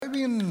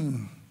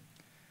been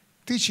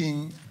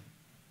teaching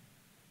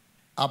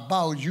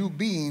about you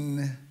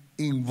being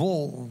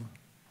involved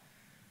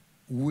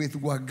with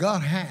what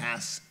God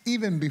has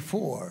even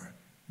before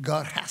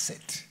God has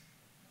it.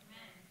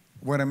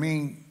 What I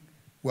mean,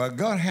 what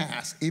God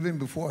has even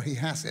before he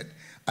has it.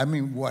 I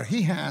mean what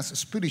he has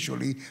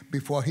spiritually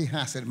before he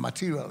has it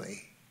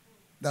materially.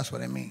 That's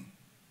what I mean.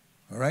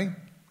 All right?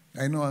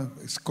 I know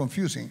it's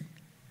confusing,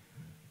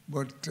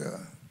 but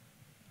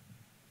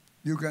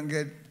you can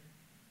get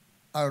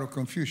out of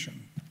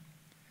confusion.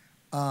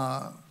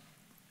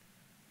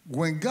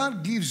 When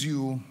God gives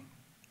you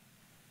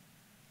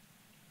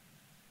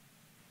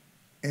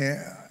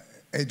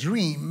a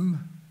dream,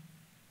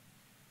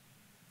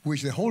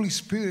 which the Holy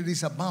Spirit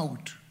is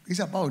about,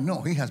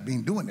 no, he has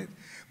been doing it.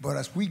 But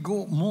as we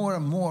go more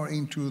and more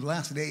into the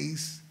last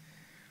days,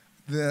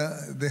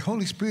 the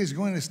Holy Spirit is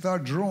going to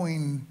start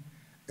drawing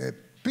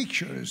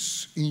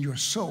pictures in your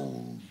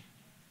soul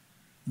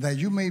that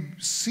you may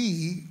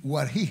see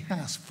what he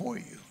has for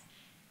you.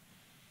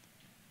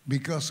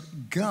 Because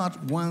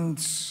God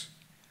wants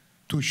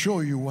to show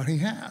you what he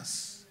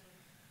has.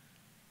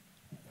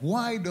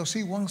 Why does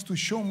he want to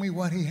show me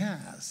what he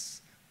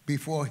has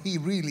before he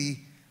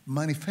really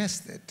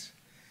manifests it?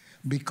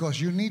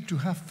 Because you need to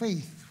have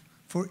faith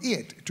for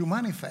it to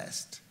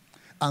manifest.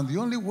 And the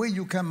only way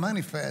you can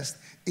manifest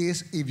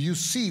is if you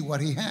see what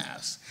he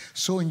has.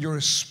 So in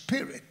your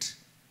spirit,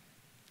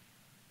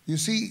 you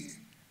see,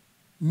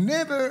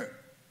 never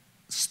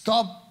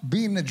stop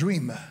being a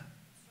dreamer.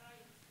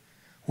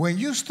 When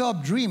you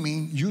stop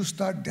dreaming, you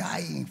start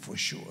dying for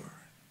sure.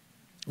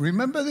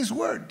 Remember these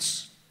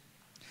words.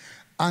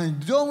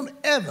 And don't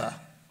ever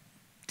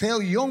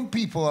tell young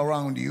people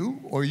around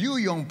you, or you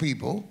young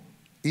people,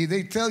 if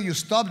they tell you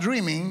stop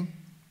dreaming,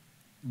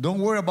 don't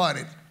worry about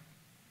it.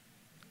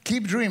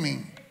 Keep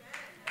dreaming.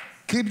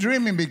 Keep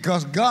dreaming,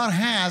 because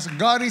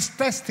God is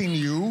testing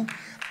you,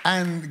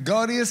 and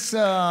God is,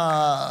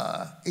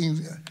 how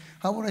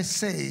would I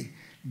say,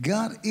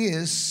 God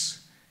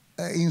is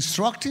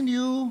instructing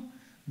you,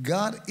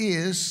 God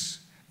is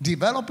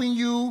developing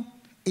you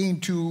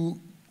into,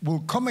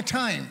 will come a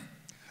time,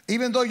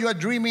 even though you are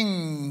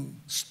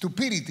dreaming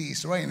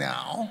stupidities right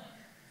now,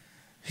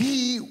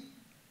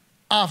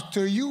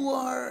 after you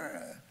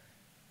are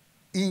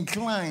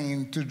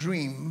inclined to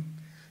dream,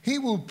 he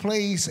will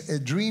place a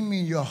dream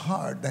in your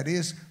heart that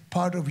is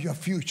part of your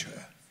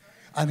future.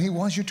 And he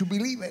wants you to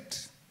believe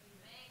it.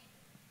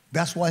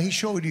 That's why he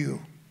showed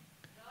you.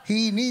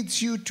 He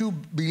needs you to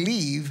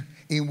believe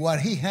in what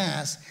he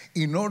has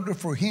in order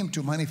for him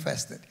to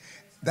manifest it.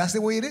 That's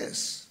the way it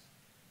is.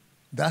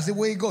 That's the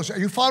way it goes. Are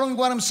you following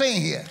what I'm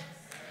saying here?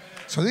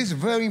 So this is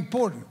very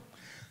important.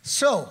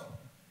 So,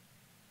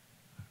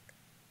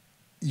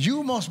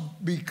 you must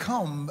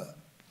become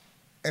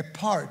a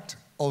part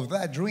of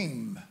that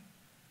dream.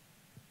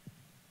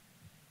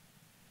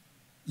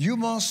 You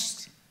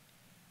must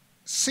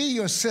see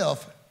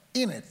yourself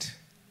in it.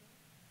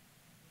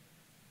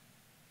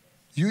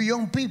 You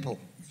young people,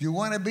 you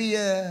want to be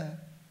a...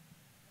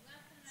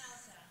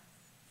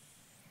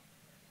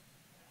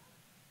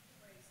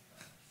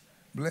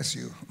 Bless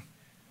you.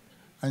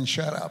 And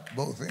shut up,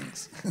 both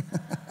things.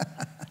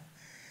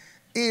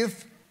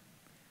 If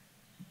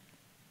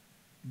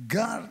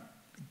God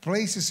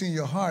places in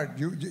your heart,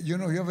 you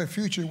know you have a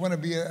future, you want to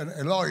be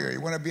a lawyer,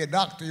 you want to be a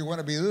doctor, you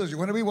want to be this, you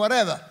want to be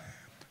whatever,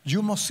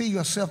 you must see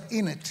yourself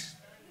in it.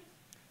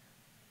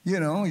 You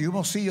know, you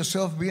must see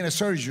yourself being a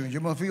surgeon, you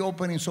must be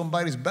opening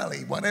somebody's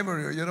belly,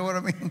 whatever, you know what I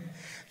mean?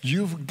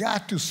 You've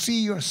got to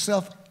see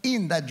yourself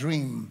in that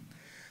dream,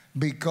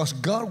 because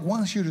God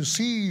wants you to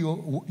see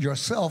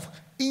yourself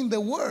in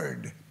the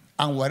Word.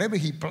 And whatever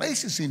he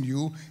places in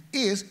you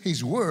is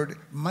his Word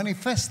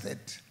manifested.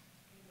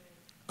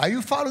 Are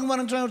you following what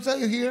I'm trying to tell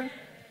you here?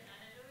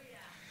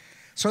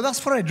 So that's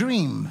for a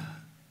dream.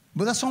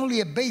 But that's only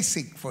a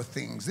basic for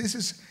things. This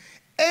is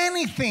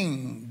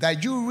anything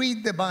that you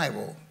read the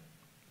Bible,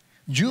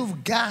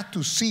 you've got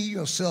to see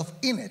yourself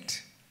in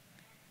it.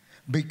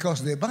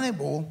 Because the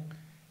Bible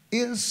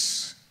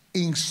is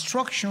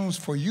instructions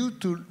for you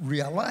to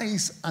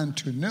realize and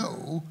to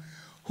know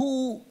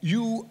who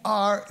you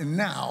are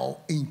now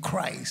in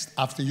Christ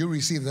after you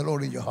receive the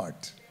Lord in your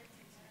heart.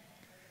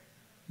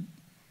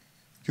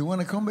 You want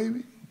to come,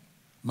 baby?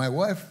 My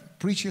wife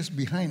preaches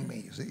behind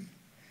me, you see.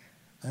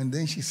 And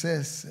then she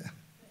says,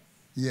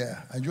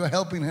 yeah, and you're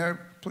helping her,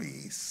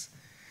 please.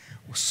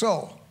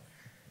 So,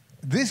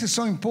 this is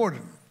so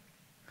important.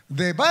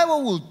 The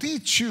Bible will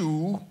teach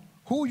you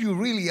who you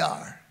really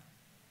are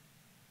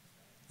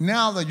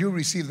now that you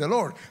receive the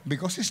Lord,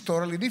 because it's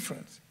totally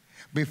different.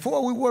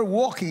 Before we were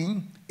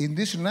walking in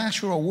this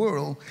natural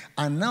world,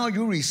 and now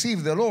you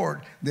receive the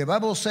Lord, the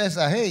Bible says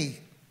that, hey,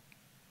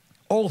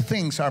 all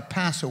things are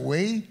passed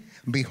away.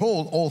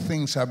 Behold, all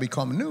things are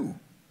become new.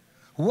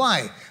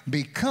 Why?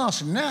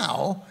 Because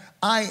now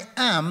I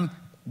am,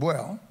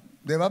 well,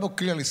 the Bible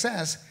clearly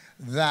says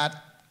that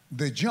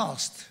the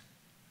just,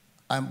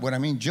 when I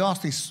mean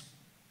just is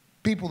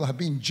people that have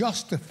been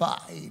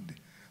justified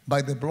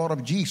by the blood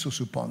of Jesus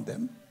upon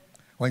them.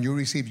 When you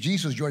receive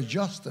Jesus, you are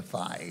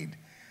justified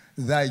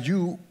that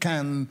you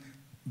can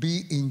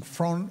be in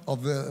front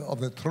of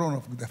the throne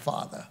of the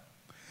Father.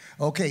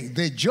 Okay,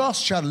 the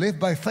just shall live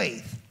by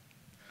faith.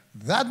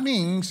 That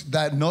means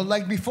that not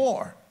like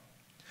before.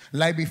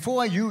 Like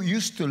before, you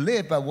used to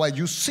live by what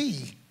you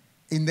see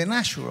in the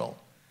natural.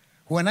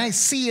 When I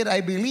see it,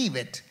 I believe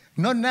it.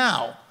 Not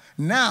now.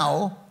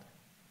 Now,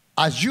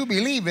 as you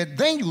believe it,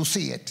 then you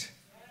see it.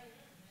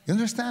 You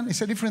understand?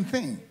 It's a different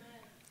thing.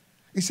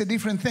 It's a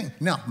different thing.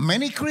 Now,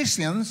 many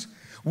Christians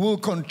will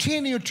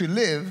continue to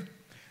live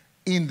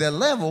in the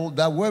level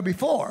that were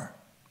before.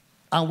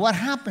 And what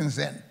happens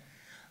then?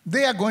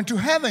 They are going to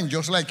heaven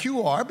just like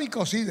you are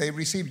because they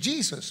received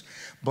Jesus.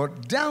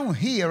 But down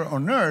here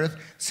on earth,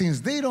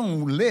 since they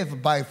don't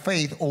live by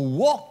faith or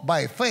walk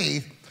by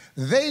faith,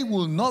 they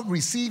will not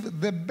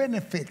receive the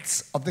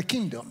benefits of the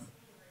kingdom.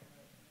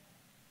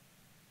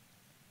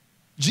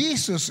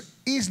 Jesus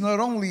is not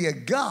only a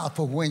God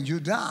for when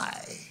you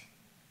die.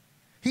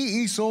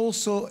 He is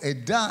also a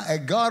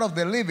God of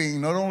the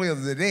living, not only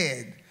of the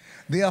dead.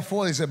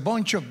 Therefore, there's a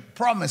bunch of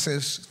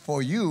promises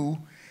for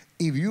you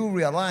if you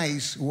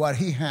realize what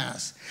he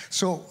has.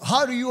 So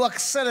how do you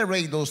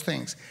accelerate those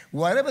things?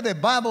 Whatever the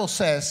Bible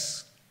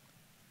says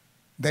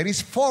that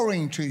is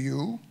foreign to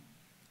you,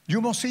 you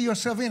must see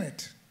yourself in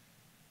it.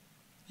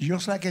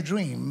 Just like a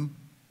dream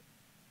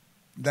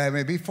that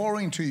may be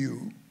foreign to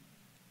you,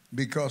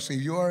 because if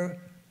you're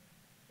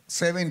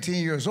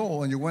 17 years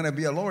old and you want to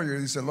be a lawyer,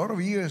 it's a lot of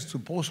years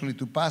supposedly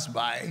to pass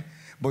by,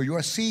 but you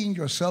are seeing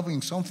yourself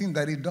in something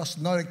that it does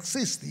not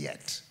exist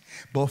yet.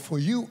 But for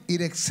you,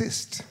 it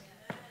exists.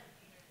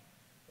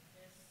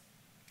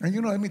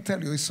 And let me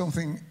tell you, it's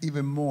something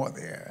even more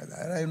there.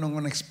 I don't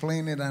want to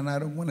explain it and I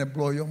don't want to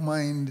blow your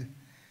mind.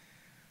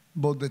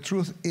 But the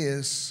truth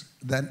is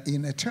that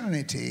in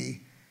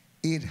eternity,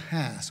 it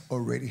has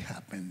already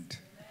happened.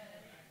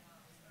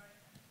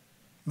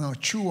 Now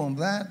chew on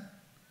that.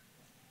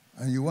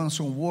 And you want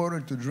some water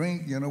to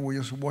drink, we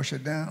just wash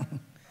it down.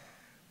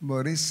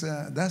 But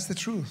that's the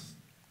truth.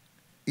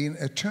 In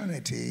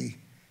eternity,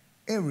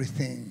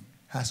 everything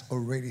has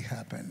already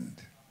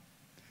happened.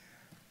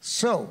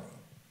 So,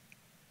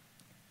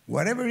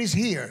 whatever is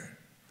here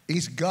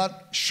is God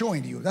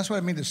showing you. That's what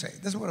I mean to say.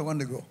 That's what I want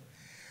to go.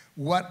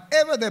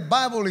 Whatever the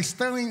Bible is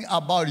telling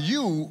about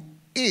you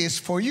is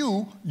for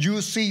you.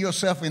 You see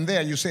yourself in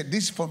there. You say,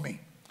 this is for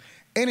me.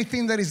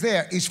 Anything that is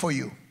there is for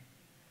you.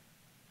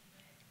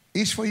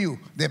 It's for you.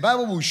 The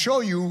Bible will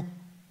show you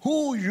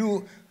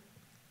who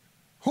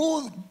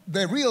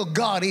the real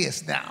God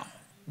is now.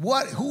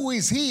 Who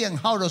is he and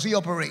how does he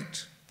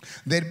operate?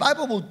 The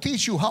Bible will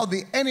teach you how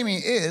the enemy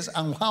is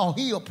and how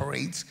he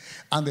operates.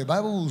 And the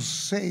Bible will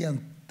say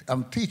and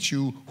teach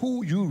you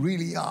who you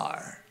really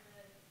are.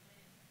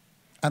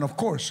 And of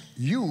course,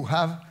 you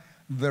have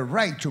the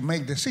right to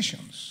make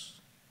decisions,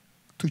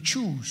 to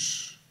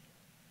choose.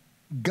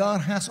 God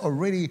has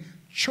already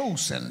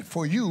chosen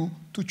for you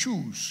to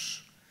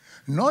choose.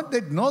 Not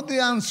the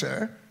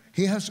answer.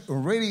 He has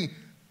already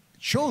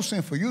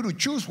chosen for you to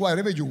choose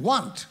whatever you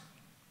want.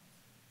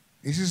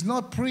 This is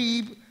not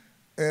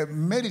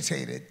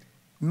premeditated.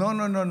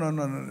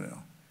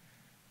 No.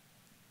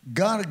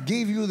 God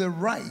gave you the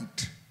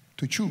right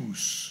to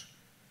choose.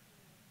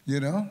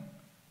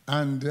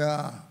 And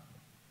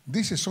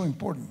this is so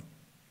important.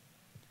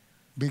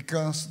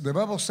 Because the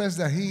Bible says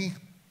that he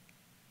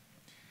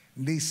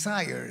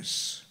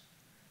desires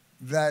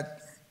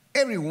that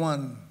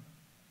everyone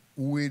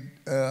we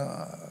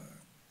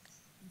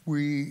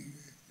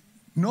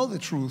know the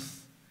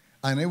truth,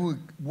 and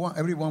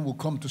everyone will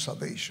come to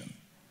salvation.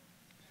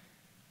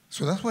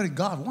 So that's what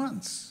God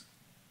wants.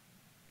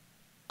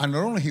 And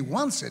not only he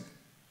wants it,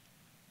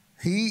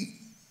 he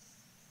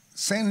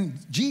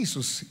sent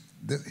Jesus,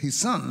 his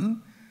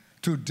son,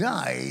 to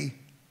die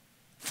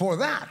for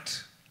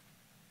that.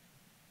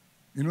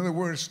 In other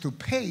words, to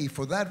pay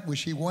for that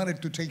which he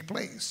wanted to take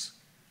place.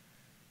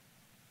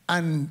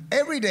 And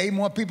every day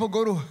more people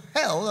go to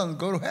hell than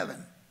go to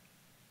heaven.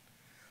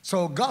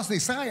 So God's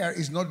desire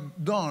is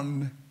not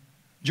done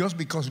just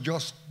because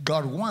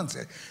God wants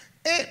it.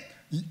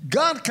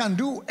 God can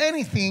do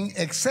anything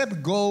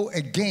except go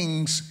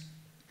against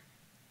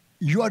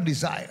your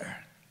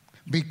desire,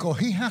 because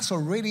he has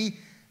already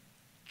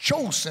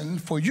chosen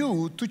for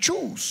you to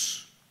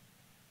choose.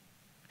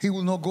 He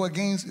will not go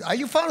against. Are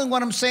you following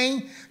what I'm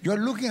saying? You're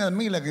looking at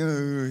me like,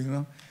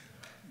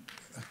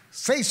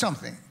 Say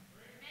something.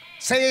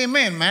 Say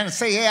amen, man.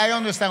 Say, hey, I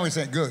understand what you're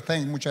saying. Good.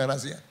 Thank you. Muchas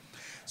gracias.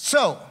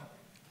 So,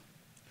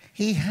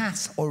 he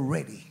has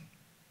already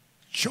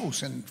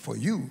chosen for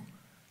you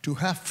to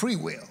have free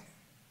will.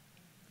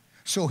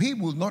 So he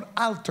will not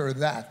alter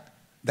that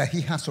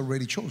he has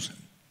already chosen.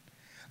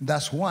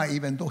 That's why,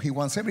 even though he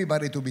wants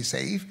everybody to be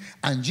saved,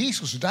 and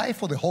Jesus died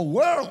for the whole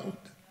world,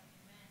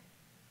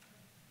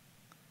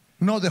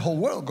 not the whole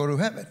world go to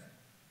heaven,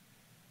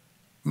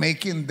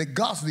 making the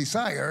God's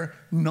desire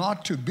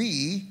not to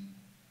be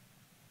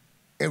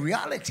a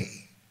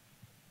reality,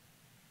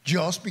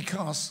 just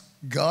because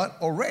God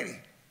already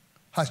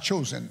has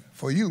chosen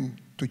for you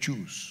to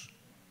choose.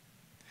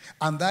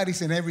 And that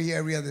is in every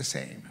area the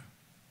same.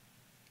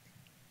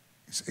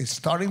 It's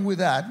starting with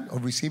that,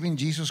 of receiving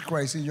Jesus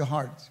Christ in your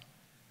heart.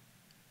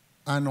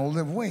 And all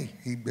the way.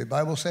 The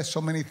Bible says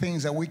so many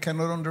things that we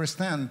cannot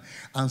understand.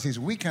 And since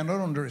we cannot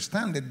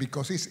understand it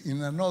because it's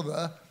in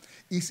another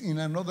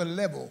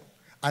level,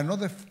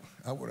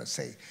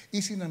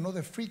 it's in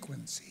another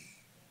frequency.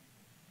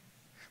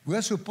 We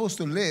are supposed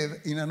to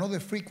live in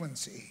another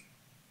frequency,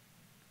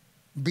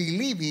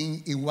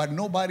 believing in what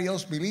nobody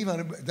else believes.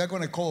 They're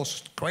going to call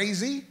us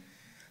crazy.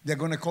 They're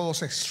going to call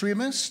us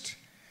extremists.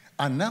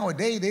 And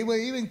nowadays, they will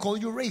even call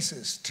you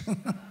racist.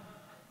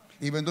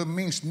 Even though it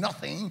means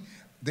nothing,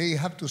 they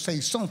have to say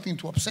something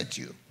to upset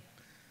you.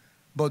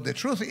 But the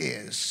truth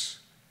is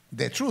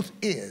that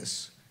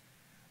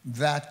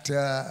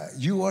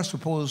you are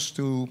supposed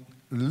to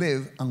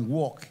live and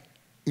walk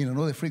in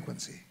another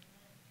frequency.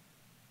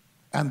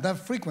 And that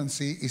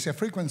frequency is a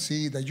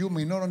frequency that you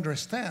may not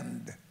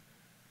understand.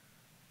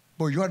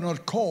 But you are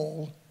not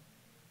called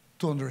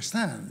to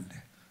understand.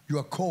 You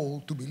are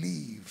called to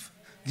believe.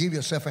 Give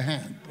yourself a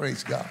hand.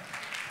 Praise God.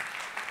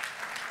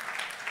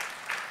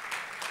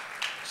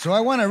 So I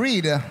want to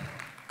read a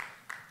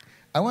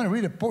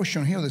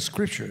portion here of the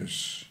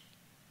scriptures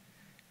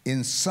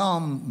in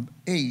Psalm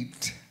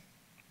 8.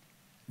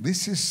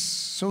 This is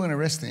so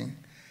interesting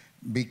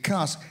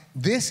because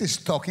this is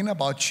talking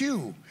about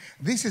you.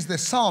 This is the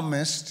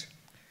psalmist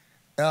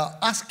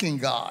asking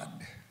God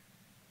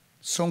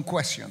some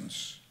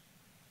questions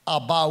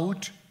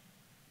about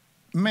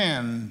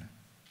man.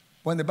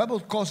 When the Bible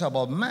calls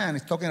about man,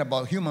 it's talking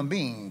about human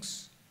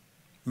beings,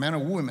 men or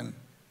women.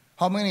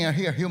 How many are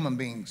here human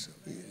beings?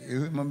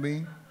 Human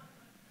being?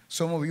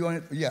 Some of you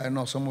are, yeah, I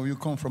know some of you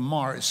come from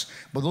Mars,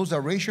 but those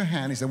that raise your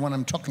hand is the one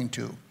I'm talking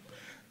to.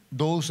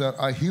 Those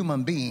are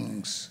human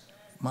beings.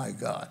 My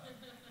God.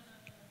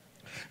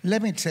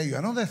 Let me tell you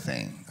another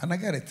thing, and I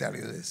got to tell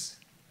you this.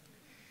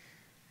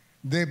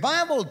 The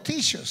Bible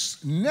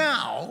teaches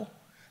now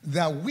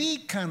that we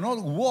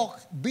cannot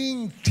walk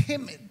being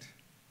timid.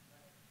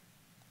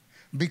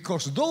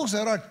 Because those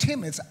that are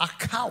timid are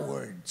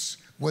cowards,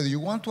 whether you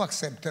want to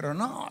accept it or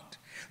not.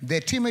 The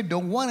timid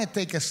don't want to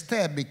take a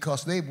step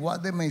because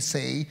what they may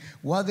say,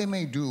 what they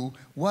may do,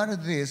 what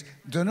it is.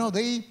 Don't know.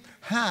 They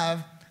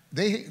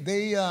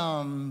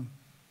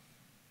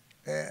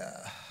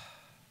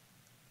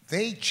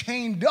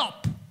chained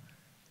up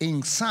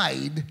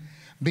inside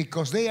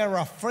because they are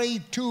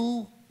afraid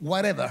to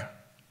whatever.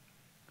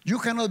 You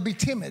cannot be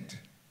timid.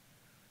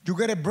 You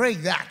got to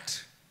break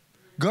that.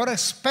 God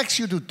expects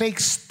you to take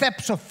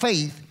steps of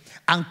faith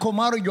and come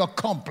out of your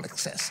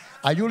complexes.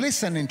 Are you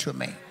listening to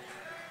me?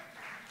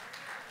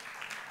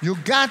 You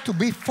got to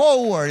be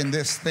forward in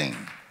this thing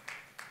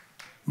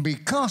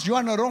because you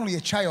are not only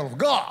a child of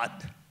God,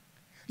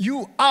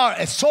 you are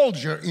a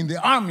soldier in the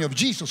army of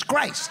Jesus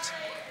Christ.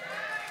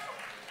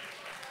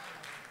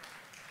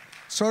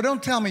 So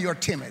don't tell me you're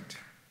timid.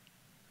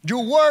 You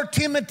were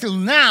timid till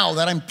now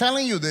that I'm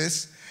telling you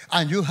this,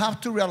 and you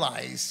have to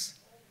realize,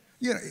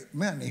 you know,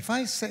 man, if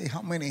I say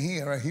how many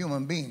here are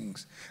human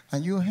beings,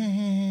 and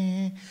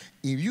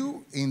if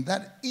you, in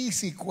that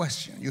easy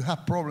question, you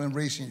have problem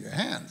raising your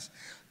hands,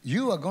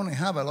 you are going to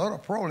have a lot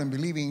of problem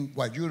believing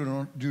what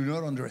you do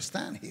not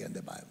understand here in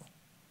the Bible.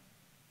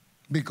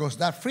 Because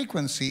that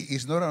frequency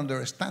is not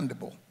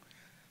understandable.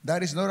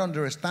 That is not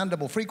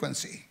understandable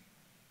frequency.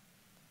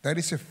 That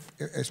is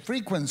a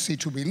frequency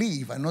to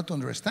believe and not to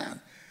understand.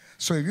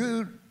 So if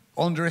you're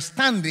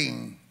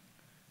understanding,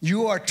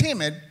 you are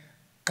timid,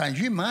 can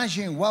you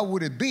imagine what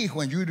would it be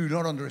when you do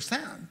not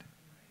understand?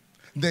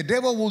 The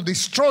devil will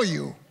destroy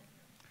you.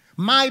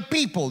 My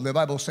people, the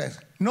Bible says,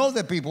 not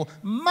the people,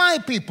 my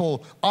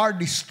people are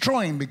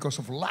destroying because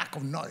of lack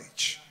of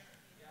knowledge.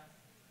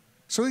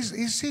 So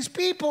it's his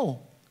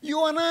people,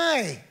 you and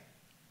I.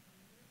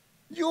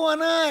 You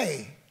and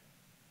I.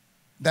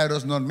 That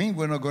does not mean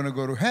we're not going to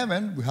go to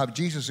heaven. We have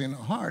Jesus in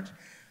our heart.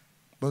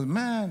 But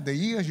man, the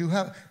years you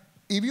have,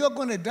 if you're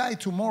going to die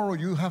tomorrow,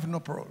 you have no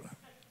problem.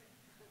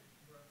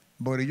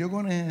 But if you're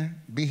going to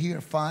be here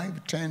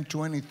 5, 10,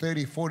 20,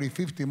 30, 40,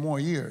 50 more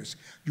years,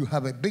 you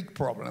have a big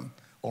problem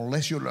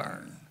unless you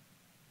learn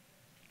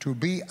to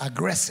be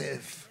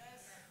aggressive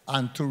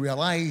and to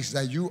realize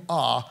that you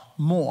are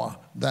more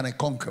than a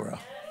conqueror.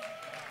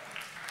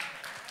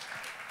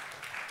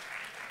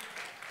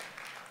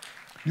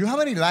 You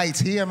have any lights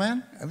here,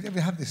 man? We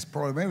have this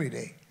problem every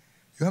day.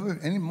 You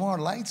have any more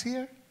lights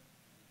here?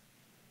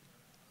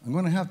 I'm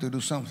going to have to do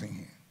something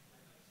here.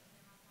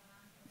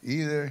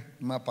 Either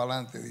más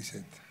pa'lante,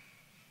 dice.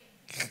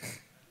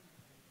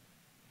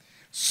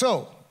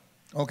 So,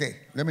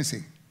 okay, let me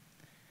see.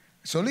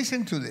 So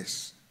listen to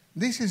this.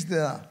 This is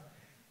the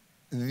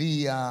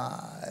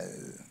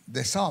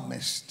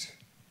psalmist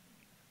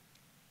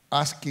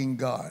asking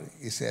God.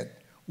 He said,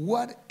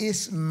 "What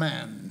is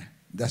man?"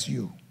 That's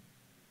you.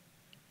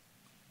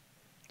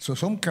 So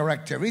some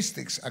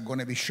characteristics are going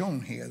to be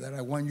shown here that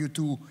I want you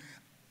to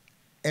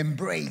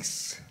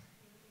embrace.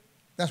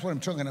 That's what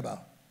I'm talking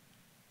about.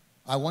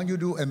 I want you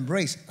to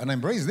embrace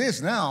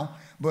this now,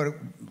 but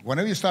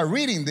whenever you start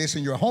reading this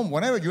in your home,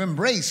 whenever you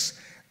embrace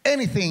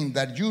anything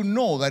that you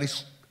know that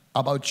is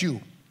about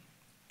you.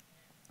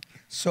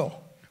 So,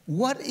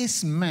 what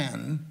is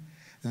man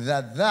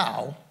that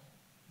thou,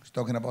 he's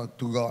talking about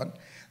to God,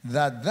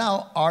 that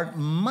thou art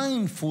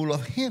mindful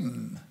of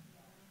him,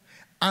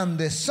 and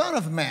the Son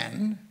of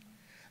Man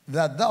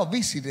that thou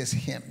visitest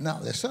him. Now,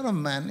 the Son of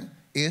Man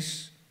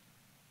is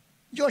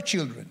your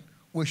children,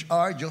 which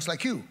are just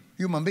like you,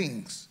 human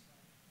beings.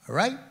 All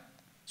right?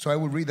 So I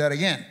will read that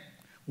again.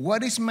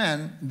 What is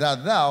man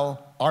that thou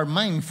art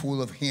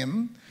mindful of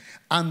him,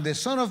 and the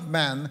Son of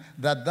Man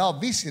that thou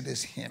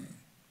visitest him?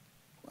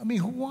 I mean,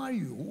 who are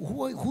you?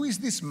 Who is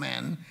this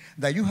man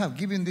that you have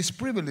given this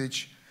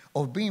privilege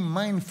of being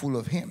mindful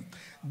of him?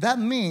 That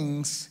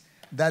means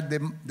that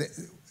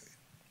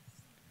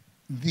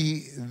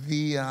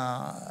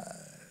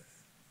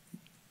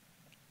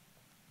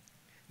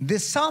the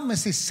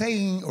psalmist is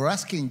saying or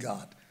asking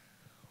God,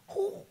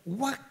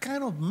 what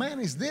kind of man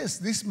is this?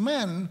 This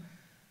man,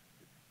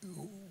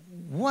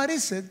 what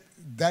is it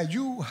that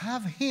you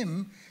have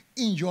him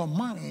in your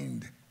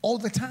mind all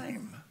the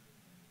time?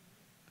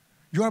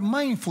 You are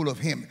mindful of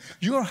him.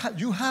 You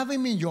have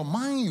him in your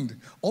mind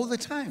all the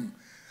time.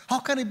 How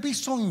can it be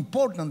so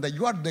important that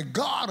you are the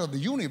God of the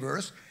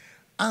universe,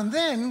 and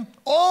then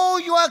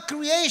all your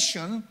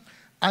creation,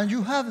 and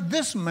you have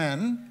this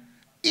man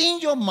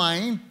in your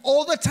mind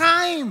all the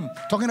time?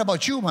 Talking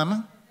about you,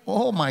 Mama.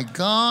 Oh, my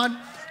God.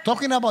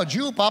 Talking about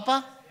you,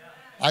 Papa.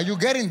 Are you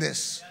getting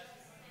this?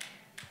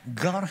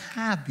 God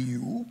have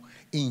you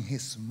in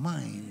his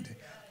mind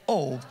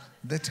all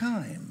the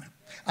time.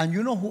 And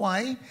you know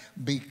why?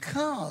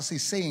 Because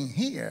he's saying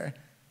here,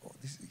 oh,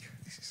 this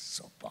is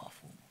so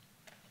powerful.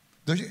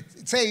 Don't you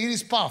say it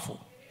is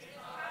powerful?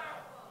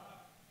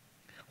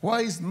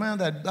 Why is man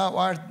that thou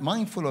art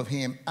mindful of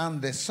him,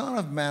 and the Son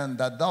of Man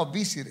that thou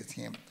visitest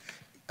him?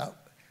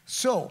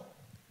 So,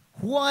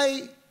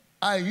 why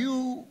are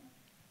you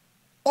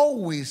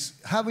always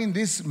having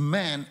this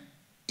man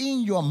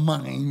in your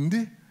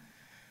mind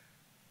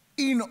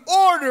in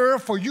order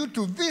for you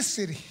to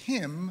visit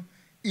him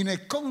in a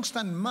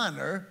constant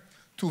manner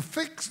to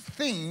fix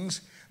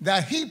things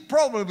that he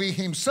probably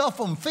himself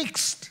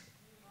unfixed?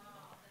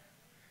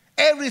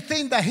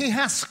 Everything that he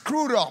has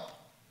screwed up.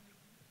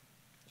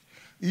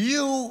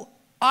 You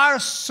are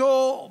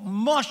so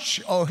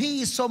much, or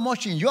he is so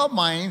much in your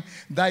mind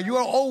that you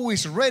are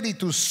always ready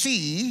to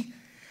see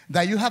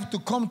that you have to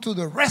come to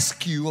the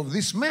rescue of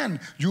this man.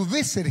 You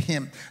visit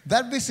him.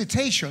 That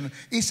visitation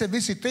is a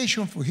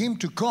visitation for him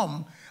to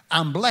come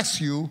and bless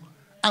you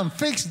and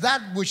fix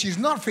that which is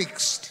not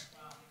fixed.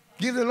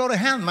 Give the Lord a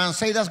hand, man.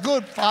 Say, that's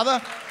good,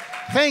 Father.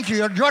 Thank you.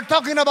 You're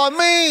talking about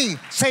me.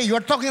 Say,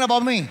 you're talking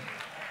about me.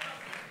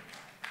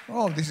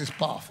 Oh, this is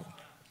powerful.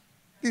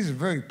 This is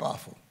very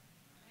powerful.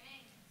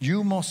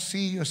 You must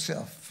see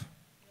yourself.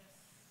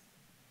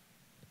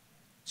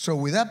 So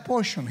with that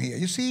portion here,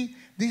 you see,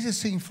 this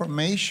is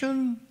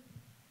information.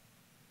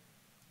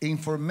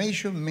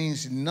 Information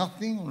means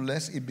nothing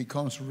unless it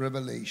becomes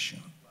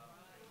revelation.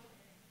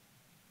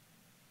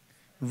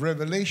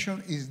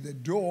 Revelation is the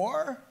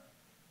door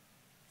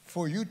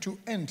for you to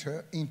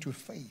enter into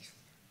faith.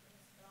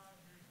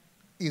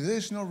 If there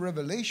is no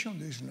revelation,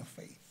 there is no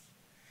faith.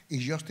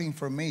 It's just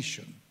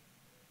information.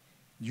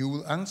 You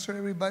will answer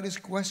everybody's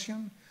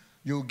question.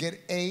 You'll get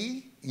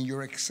A in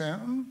your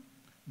exam,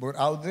 but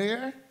out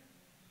there,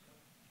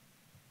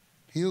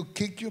 he'll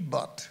kick your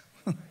butt.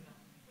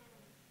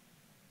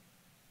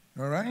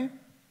 All right?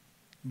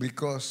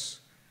 Because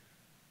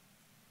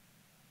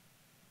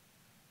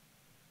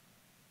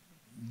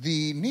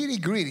the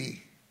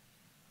nitty-gritty,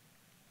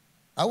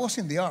 I was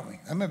in the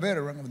army. I'm a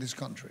veteran of this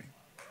country.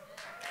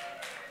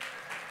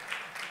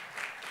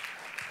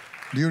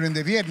 During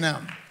the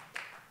Vietnam.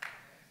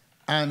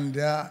 And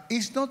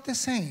it's not the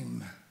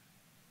same.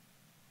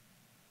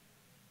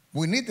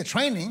 We need the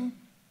training,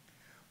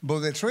 but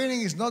the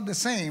training is not the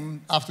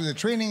same. After the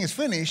training is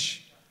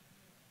finished,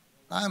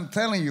 I'm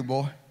telling you,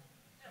 boy,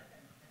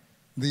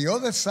 the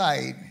other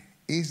side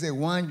is the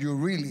one you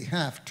really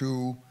have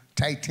to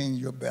tighten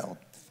your belt.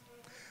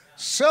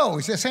 So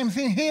it's the same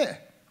thing here.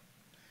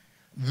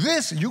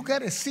 This, you got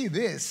to see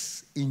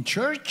this in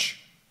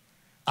church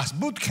as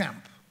boot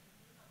camp.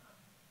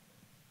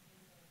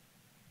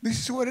 This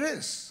is what it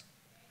is.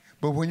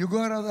 But when you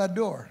go out of that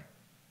door,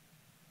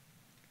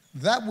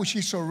 that which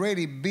is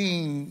already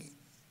being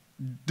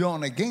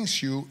done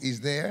against you is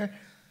there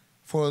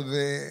for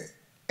the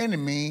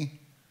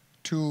enemy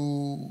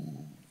to,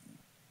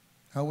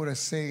 how would I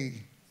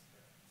say,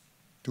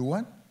 to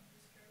what?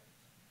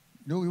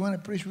 Do you want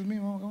to preach with me,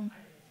 Mama?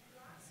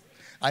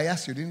 I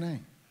asked you, didn't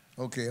I?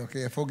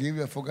 Okay, I forgive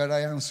you. I forgot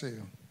I answered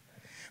you.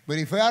 But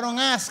if I don't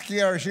ask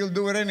her, she'll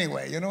do it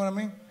anyway. You know what I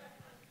mean?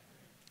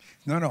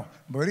 No.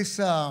 But it's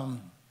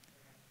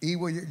it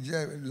was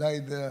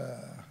like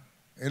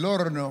el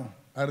horno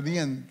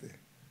ardiente,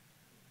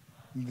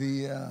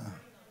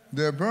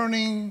 the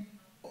burning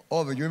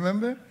oven. You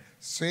remember?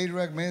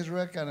 Shadrach,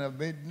 Meshach, and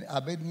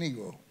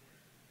Abednego.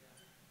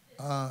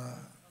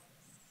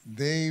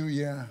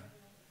 They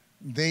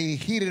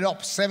heated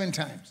up 7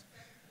 times.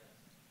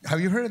 Have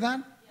you heard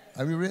that?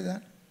 Have you read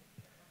that?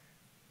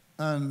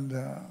 And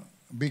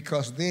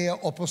because their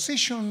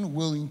opposition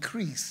will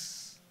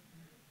increase.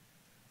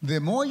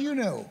 The more you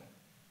know,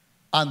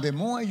 and the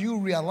more you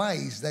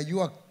realize that you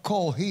are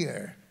called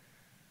here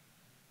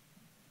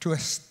to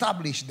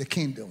establish the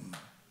kingdom,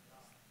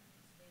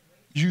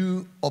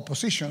 your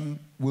opposition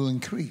will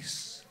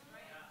increase.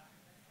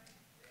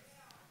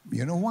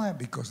 You know why?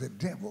 Because the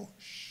devil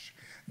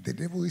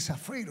is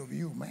afraid of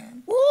you,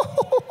 man.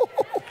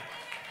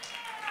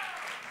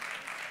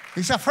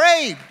 He's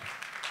afraid.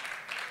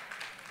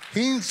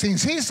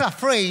 Since he's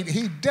afraid,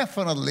 he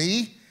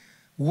definitely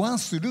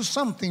wants to do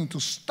something to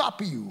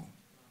stop you.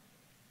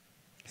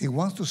 He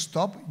wants to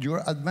stop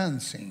your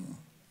advancement,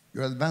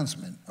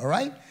 all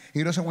right?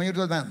 He doesn't want you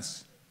to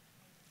advance.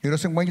 He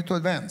doesn't want you to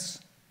advance.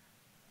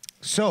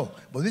 So,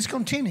 but this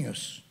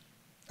continues.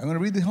 I'm going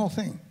to read the whole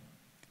thing.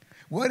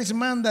 What is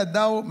man that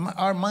thou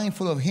art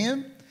mindful of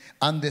him,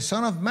 and the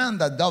Son of Man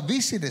that thou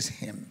visitest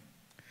him?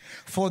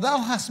 For thou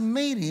hast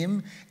made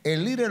him a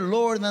little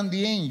lower than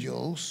the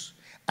angels,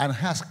 and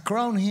hast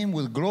crowned him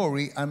with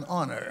glory and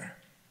honor.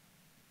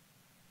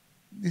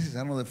 This is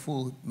another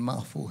full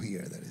mouthful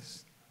here, that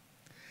is.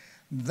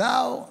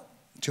 Thou,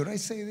 should I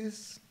say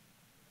this?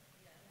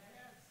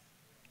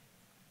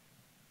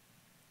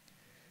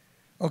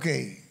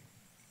 Okay,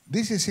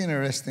 this is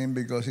interesting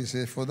because he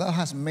says, for thou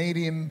hast made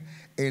him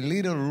a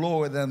little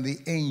lower than the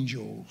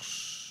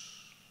angels.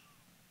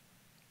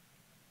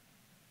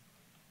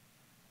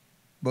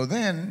 But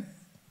then,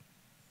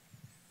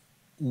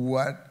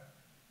 what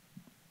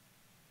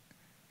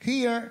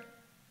here,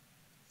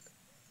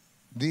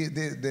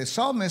 the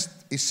psalmist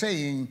is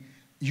saying,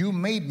 you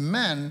made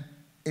man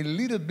a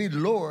little bit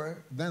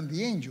lower than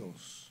the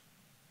angels.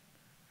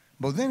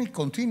 But then he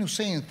continues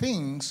saying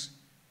things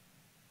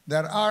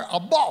that are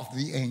above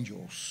the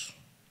angels.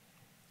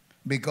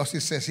 Because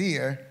it says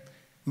here,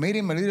 made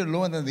him a little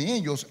lower than the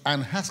angels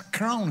and has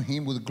crowned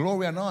him with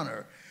glory and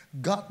honor.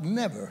 God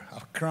never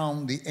have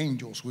crowned the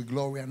angels with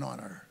glory and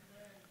honor.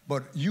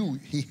 But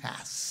he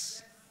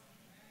has.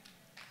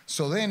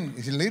 So then,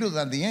 it's little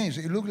than the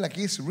angels. It looks like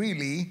it's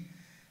really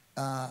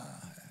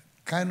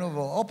kind of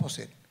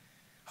opposite.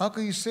 How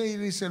can you say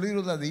it's a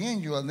little than the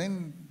angel and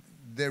then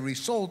the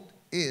result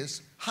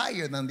is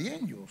higher than the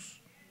angels?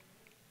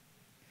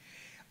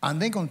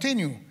 And then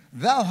continue.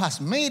 Thou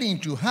hast made him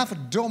to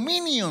have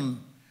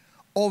dominion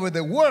over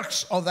the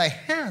works of thy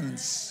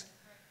hands.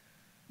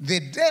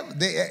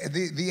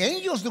 The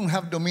angels don't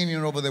have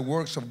dominion over the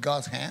works of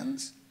God's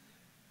hands.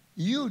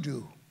 You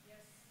do.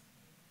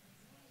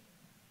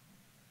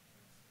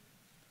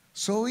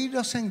 So he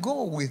doesn't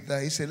go with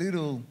that. It's a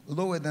little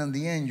lower than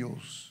the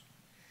angels.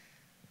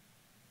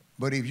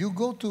 But if you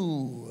go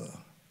to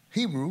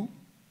Hebrew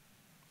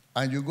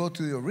and you go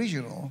to the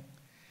original,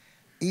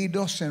 it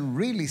doesn't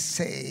really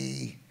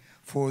say,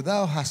 for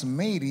thou hast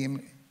made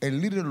him a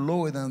little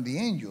lower than the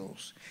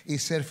angels. It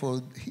said,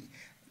 for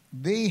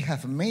they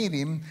have made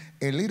him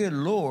a little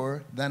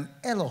lower than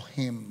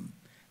Elohim.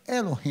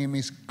 Elohim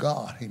is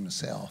God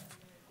himself.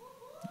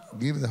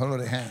 Give the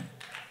Lord a hand.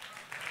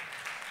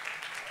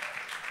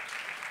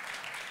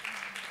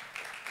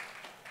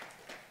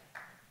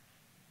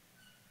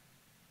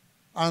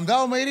 And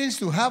thou madest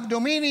to have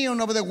dominion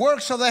over the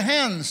works of the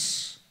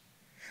hands.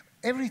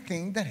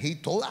 Everything that he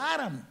told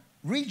Adam.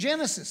 Read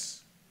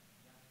Genesis.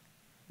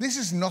 This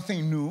is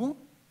nothing new.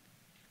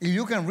 If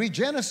you can read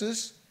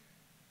Genesis,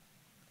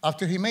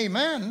 after he made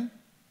man,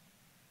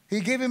 he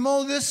gave him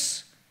all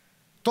this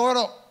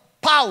total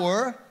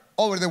power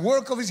over the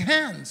work of his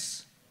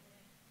hands.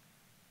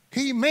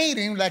 He made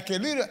him like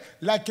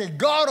a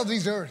god of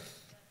this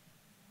earth.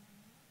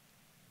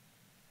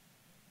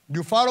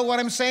 You follow what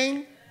I'm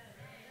saying?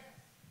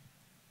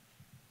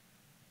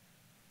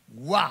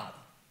 Wow.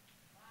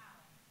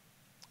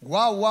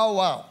 Wow, wow,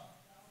 wow.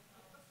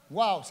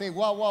 Wow, say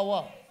wow,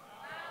 wow,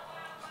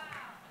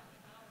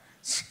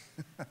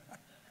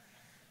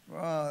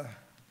 wow.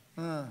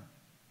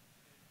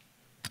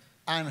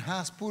 And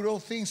has put all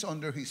things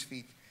under his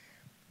feet.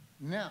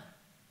 Now,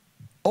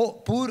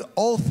 put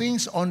all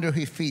things under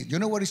his feet. You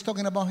know what he's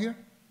talking about here?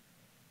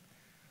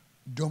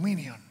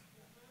 Dominion.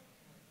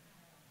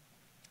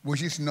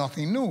 Which is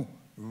nothing new.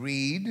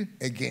 Read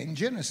again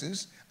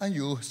Genesis and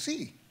you'll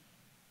see.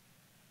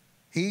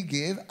 He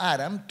gave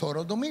Adam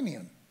total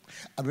dominion.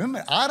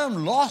 Remember,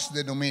 Adam lost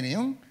the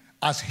dominion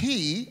as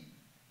he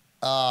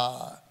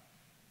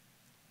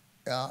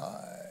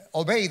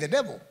obeyed the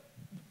devil.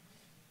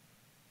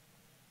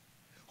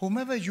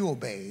 Whomever you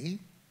obey,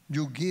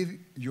 you give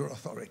your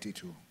authority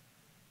to.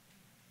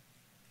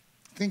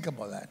 Think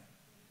about that.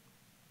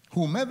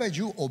 Whomever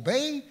you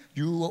obey,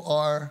 you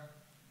are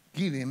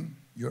giving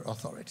your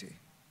authority.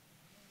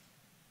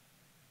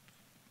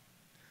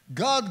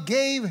 God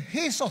gave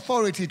his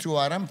authority to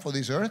Adam for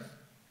this earth.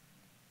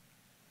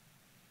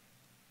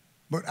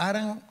 But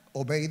Adam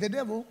obeyed the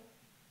devil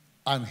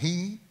and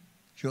he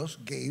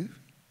just gave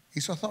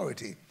his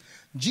authority.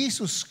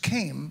 Jesus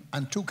came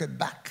and took it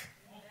back.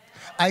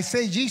 I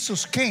say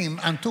Jesus came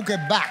and took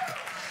it back.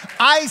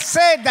 I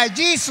said that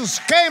Jesus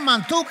came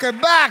and took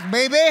it back,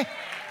 baby.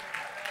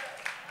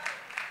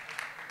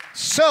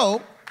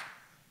 So,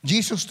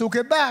 Jesus took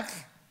it back.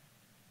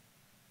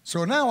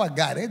 So now I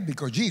got it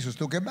because Jesus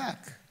took it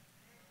back.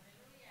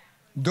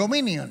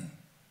 Dominion.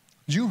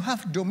 You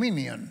have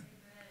dominion.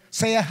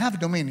 Say, I have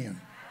dominion.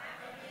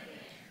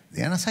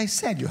 Then, as I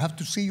said, you have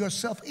to see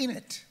yourself in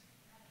it.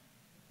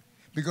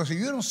 Because if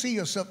you don't see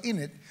yourself in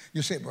it,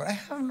 you say, but I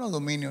have no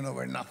dominion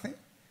over nothing.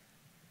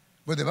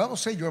 But the Bible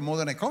says you're more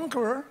than a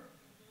conqueror,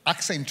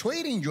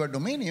 accentuating your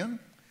dominion.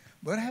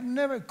 But I have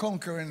never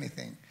conquered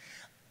anything.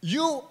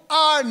 You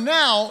are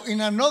now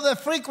in another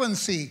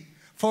frequency.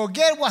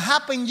 Forget what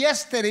happened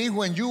yesterday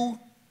when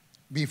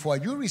before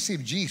you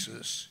received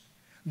Jesus,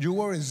 you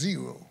were a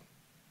 0.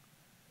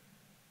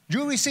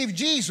 You received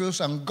Jesus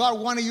and God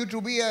wanted you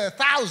to be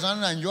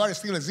 1,000 and you are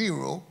still a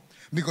 0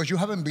 because you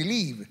haven't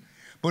believed.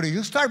 But if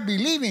you start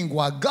believing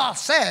what God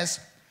says,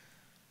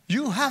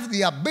 you have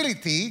the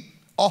ability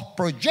of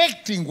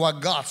projecting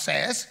what God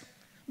says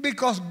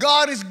because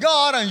God is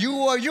God and you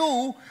are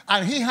you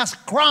and He has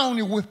crowned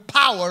you with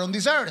power on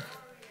this earth.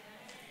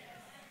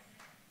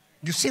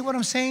 You see what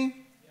I'm saying?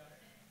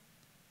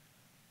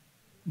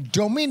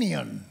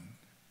 Dominion,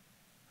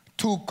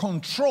 to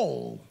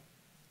control.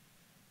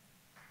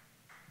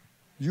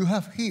 You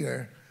have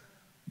here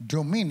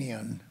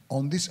dominion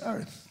on this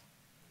earth.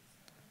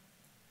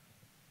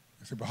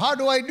 I say, but how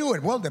do I do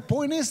it? Well, the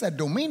point is that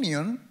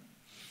dominion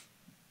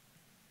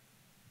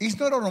is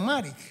not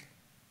automatic.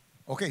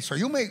 Okay, so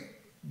you may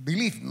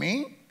believe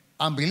me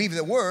and believe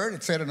the word,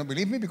 etc. Don't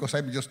believe me because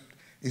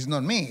it's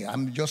not me.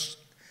 I'm just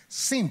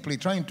simply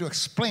trying to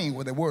explain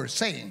what the word is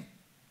saying.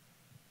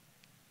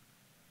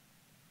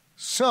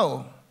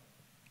 So,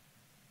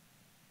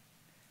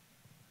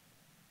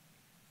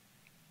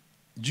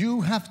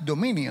 you have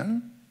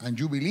dominion, and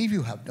you believe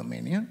you have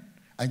dominion,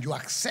 and you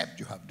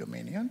accept you have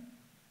dominion,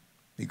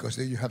 because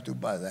then you have to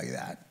buy like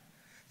that.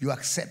 You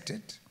accept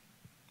it,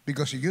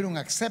 because if you don't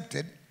accept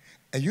it,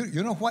 and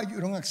you know why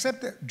you don't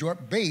accept it? You're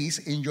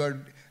based in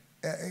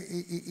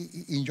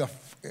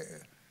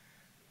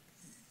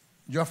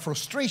your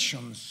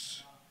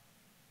frustrations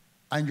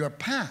and your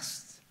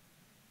past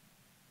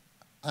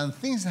and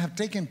things that have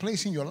taken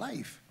place in your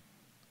life,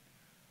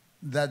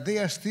 that they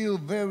are still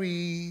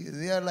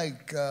they are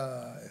like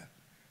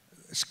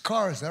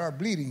scars that are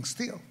bleeding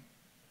still.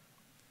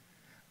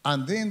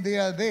 And then they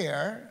are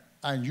there,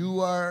 and you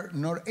are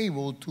not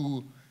able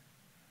to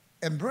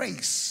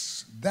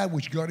embrace that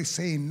which God is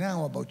saying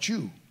now about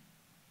you.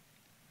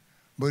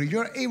 But if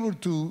you're able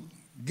to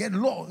get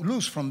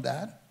loose from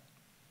that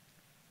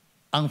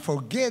and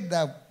forget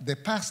that the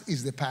past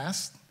is the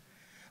past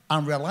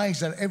and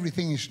realize that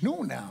everything is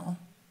new now,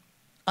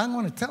 I'm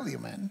going to tell you,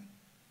 man,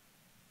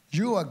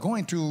 you are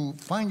going to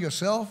find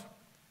yourself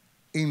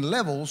in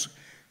levels,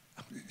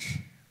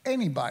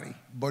 anybody,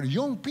 but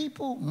young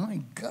people, my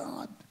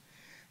God,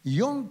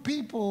 young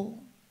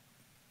people,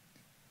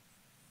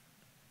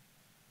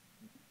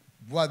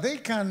 what they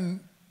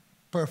can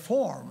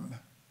perform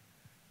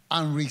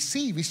and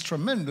receive is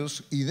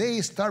tremendous if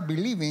they start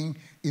believing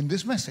in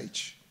this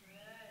message.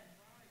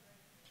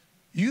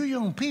 You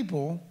young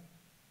people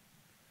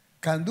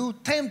can do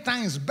 10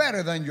 times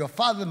better than your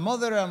father,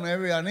 mother,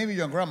 and even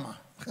your grandma.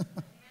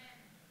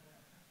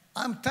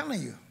 I'm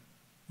telling you,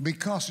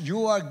 because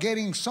you are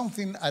getting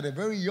something at a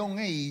very young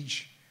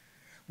age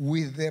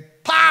with the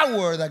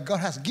power that God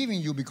has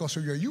given you because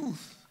of your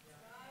youth.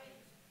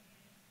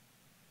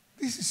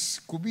 This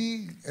could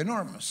be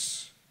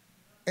enormous,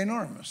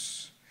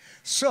 enormous.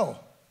 So,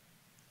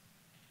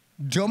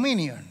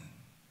 dominion.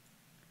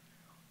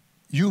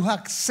 You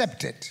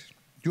accept it.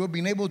 You have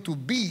been able to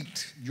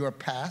beat your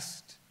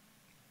past,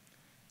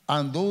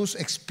 and those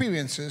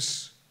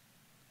experiences,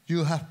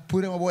 you have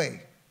put them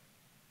away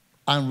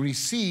and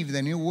received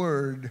the new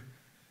word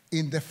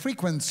in the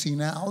frequency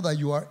now that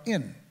you are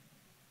in.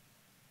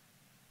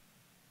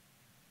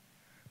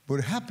 But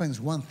it happens,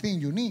 one thing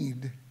you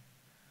need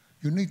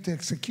to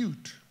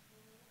execute.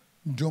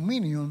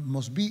 Dominion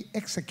must be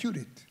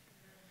executed.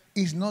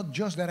 It's not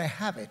just that I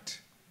have it.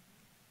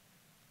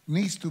 It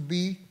needs to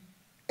be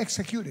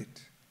executed.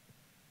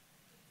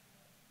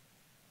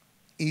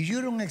 If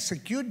you don't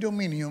execute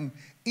dominion,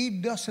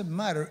 it doesn't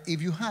matter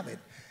if you have it.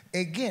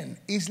 Again,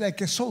 it's like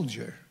a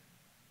soldier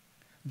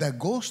that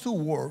goes to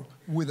war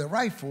with a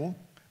rifle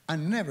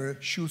and never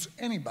shoots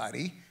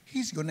anybody.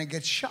 He's going to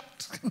get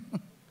shot.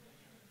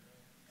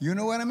 You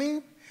know what I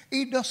mean?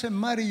 It doesn't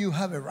matter you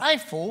have a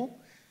rifle,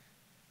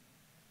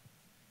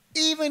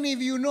 even if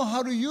you know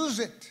how to use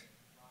it,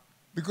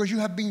 because you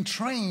have been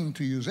trained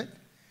to use it.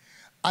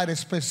 At a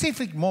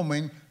specific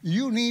moment,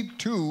 you need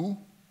to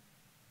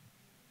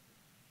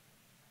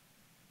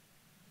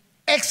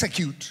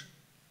execute.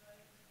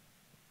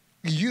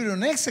 If you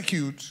don't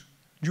execute,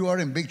 you are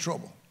in big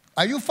trouble.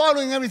 Are you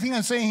following everything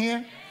I'm saying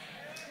here?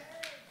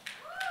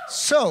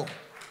 So,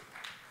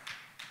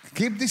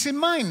 keep this in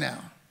mind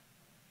now.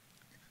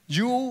 If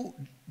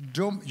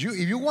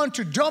you want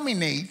to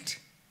dominate,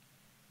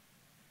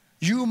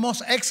 you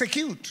must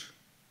execute.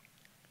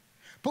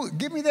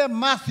 Give me that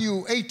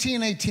Matthew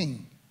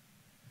 18:18.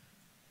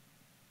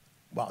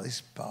 Wow, this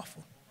is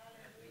powerful.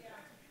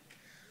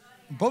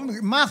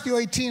 Matthew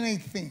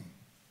 18:18.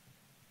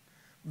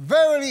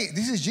 Verily,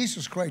 this is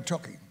Jesus Christ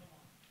talking.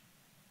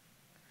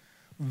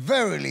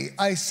 Verily,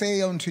 I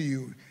say unto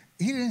you.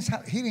 He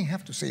didn't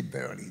have to say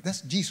verily.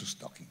 That's Jesus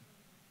talking.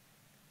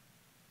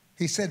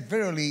 He said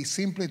verily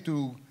simply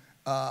to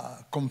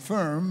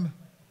confirm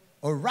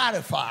or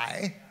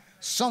ratify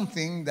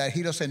something that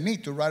he doesn't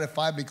need to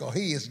ratify because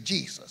he is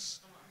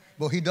Jesus.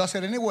 But he does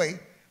it anyway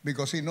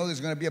because he knows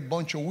there's going to be a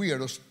bunch of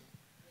weirdos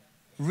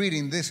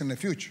reading this in the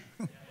future.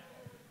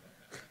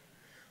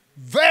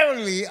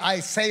 Verily, I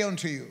say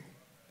unto you,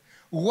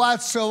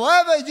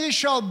 whatsoever ye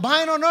shall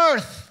bind on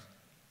earth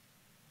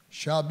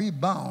shall be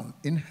bound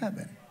in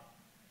heaven.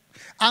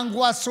 And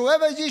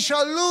whatsoever ye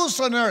shall loose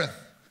on earth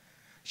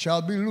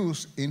shall be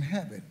loosed in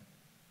heaven.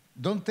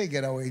 Don't take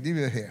it away. Leave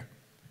it here.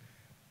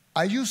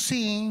 Are you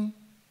seeing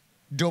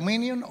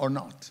dominion or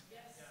not?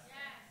 Yes.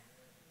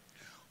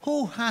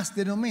 Who has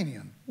the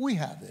dominion? We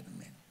have the dominion.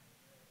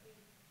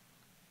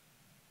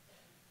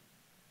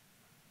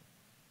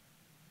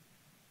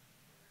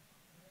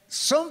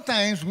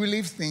 Sometimes we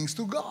leave things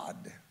to God.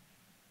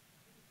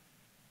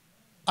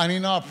 And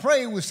in our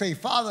prayer we say,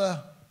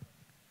 Father,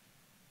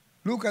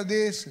 look at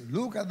this,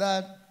 look at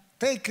that,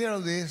 take care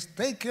of this,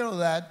 take care of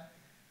that.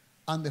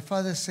 And the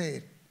Father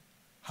said,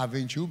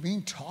 haven't you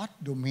been taught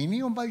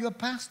dominion by your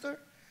pastor?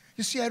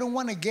 You see, I don't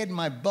want to get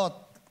my butt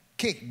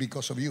kicked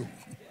because of you.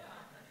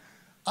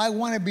 I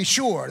want to be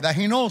sure that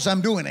he knows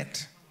I'm doing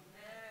it.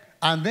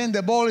 And then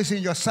the ball is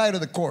in your side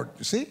of the court,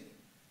 you see?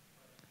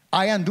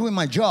 I am doing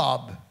my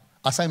job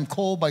as I'm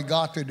called by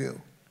God to do.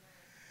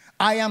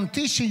 I am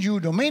teaching you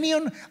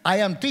dominion. I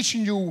am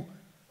teaching you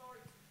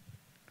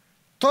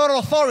total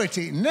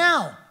authority.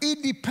 Now,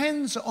 it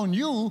depends on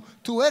you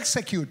to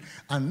execute.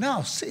 And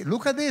now, see,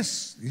 look at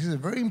this. This is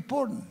very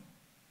important.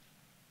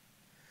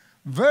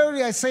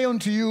 Verily I say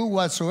unto you,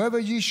 whatsoever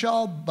ye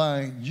shall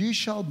bind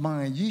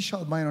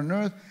on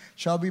earth,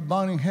 shall be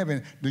bound in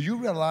heaven. Do you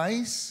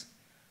realize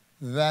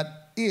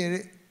that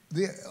it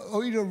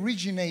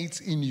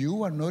originates in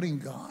you and not in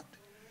God?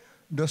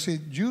 Does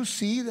it, you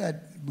see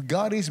that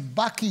God is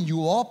backing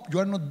you up? You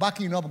are not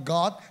backing up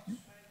God.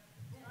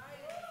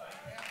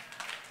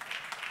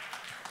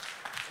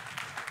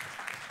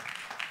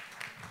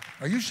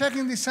 Are you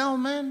checking this out,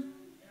 man?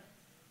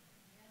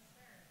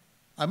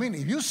 I mean,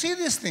 if you see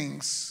these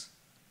things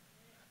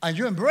and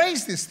you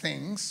embrace these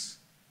things,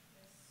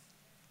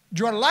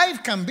 your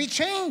life can be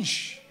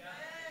changed.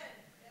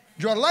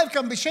 Your life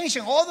can be changed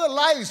and other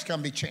lives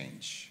can be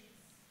changed.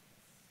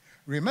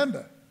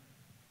 Remember,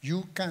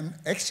 you can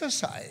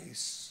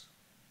exercise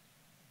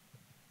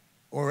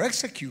or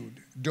execute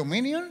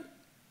dominion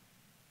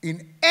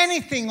in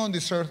anything on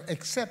this earth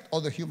except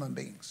other human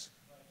beings.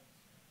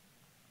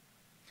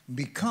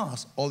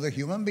 Because other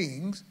human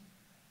beings,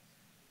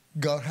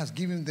 God has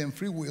given them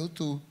free will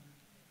to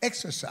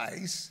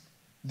exercise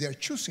their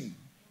choosing.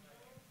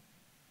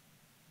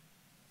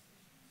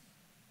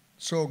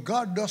 So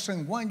God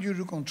doesn't want you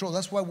to control.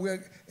 That's why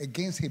we're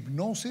against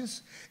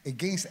hypnosis,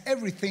 against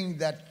everything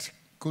that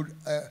could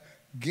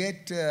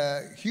get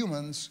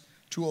humans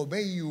to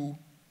obey you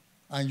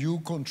and you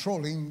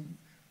controlling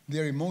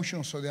their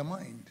emotions or their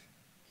mind.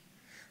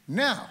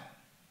 Now,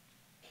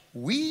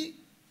 we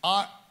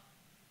are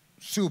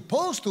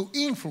supposed to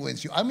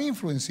influence you. I'm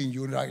influencing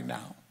you right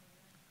now.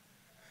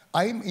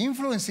 I'm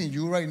influencing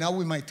you right now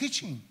with my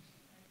teaching.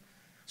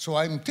 So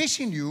I'm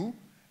teaching you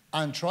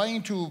and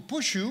trying to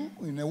push you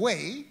in a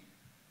way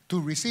to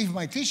receive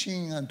my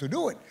teaching and to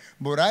do it.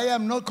 But I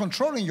am not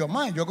controlling your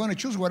mind. You're going to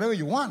choose whatever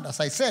you want.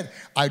 As I said,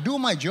 I do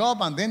my job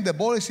and then the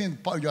ball is in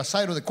your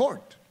side of the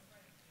court.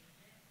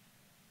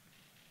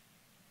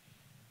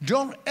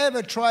 Don't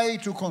ever try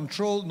to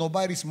control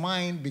nobody's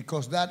mind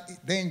because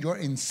then you're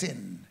in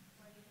sin.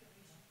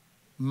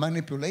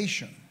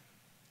 Manipulation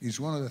is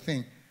one of the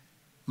things.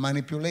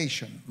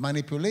 Manipulation,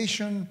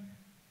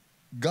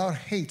 God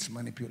hates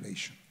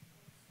manipulation.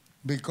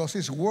 Because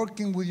it's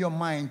working with your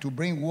mind to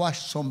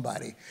brainwash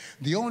somebody.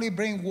 The only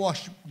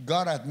brainwash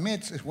God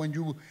admits is when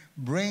you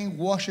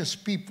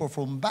brainwashes people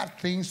from bad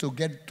things to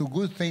get to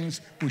good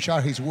things, which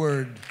are His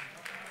Word.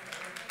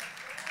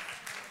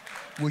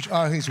 Which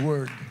are His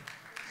Word.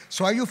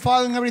 So are you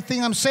following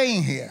everything I'm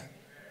saying here?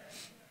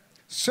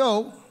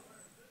 So,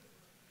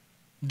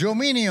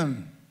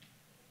 dominion.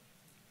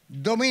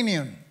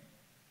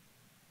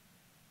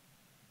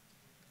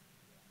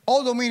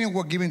 All dominion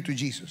was given to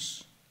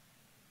Jesus.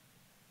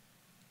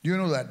 You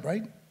know that,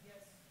 right? Yes.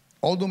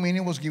 All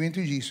dominion was given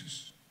to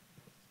Jesus.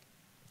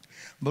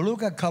 But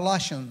look at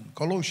Colossians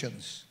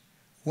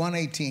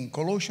 1:18.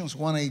 Colossians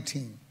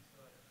 1:18.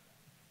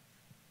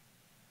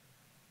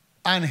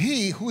 And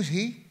He, who is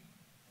He?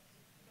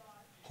 God.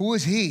 Who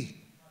is He?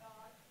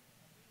 God.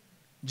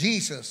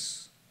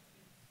 Jesus.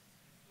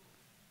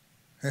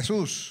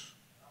 Jesus.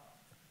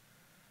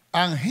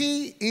 And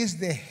He is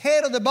the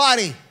head of the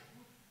body. Amen.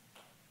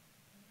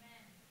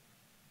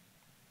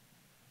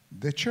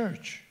 The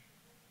church.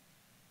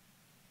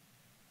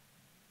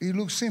 It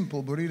looks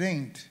simple, but it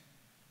ain't.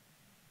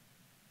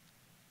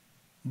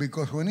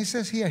 Because when it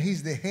says here,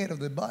 He's the head of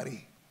the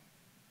body,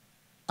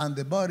 and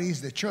the body is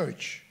the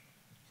church,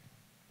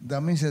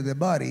 that means that the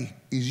body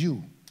is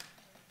you.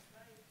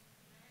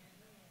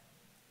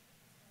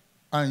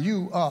 And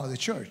you are the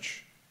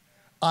church.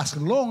 As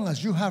long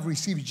as you have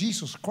received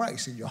Jesus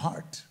Christ in your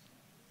heart.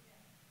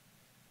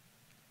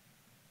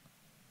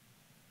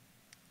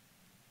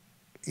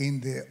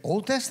 In the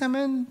Old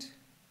Testament,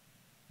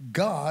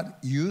 God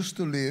used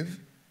to live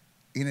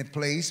in a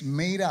place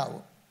made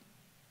out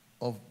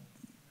of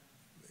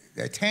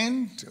a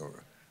tent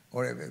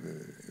or a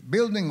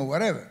building or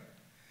whatever.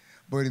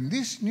 But in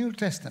this New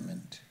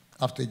Testament,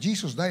 after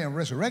Jesus died and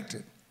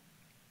resurrected,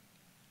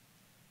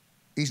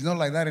 it's not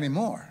like that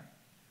anymore.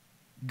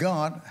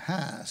 God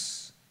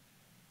has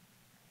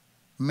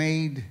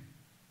made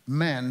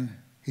man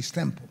his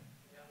temple.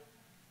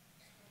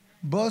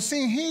 But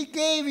since he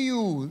gave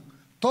you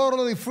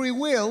totally free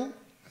will,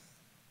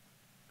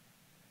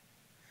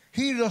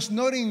 he does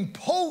not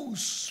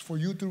impose for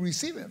you to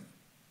receive him.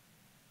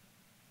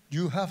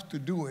 You have to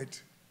do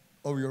it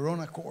of your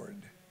own accord.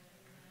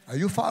 Are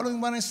you following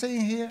what I'm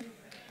saying here?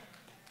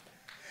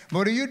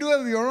 But if you do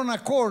it of your own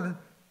accord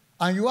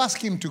and you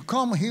ask him to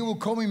come, he will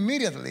come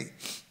immediately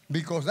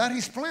because that's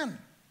his plan.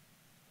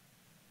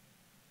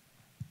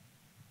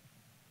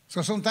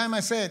 So sometimes I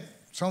said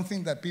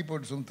something that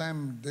people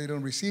sometimes they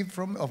don't receive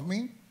of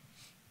me.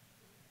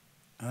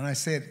 And I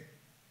said,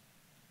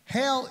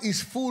 hell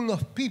is full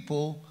of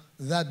people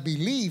that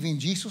believe in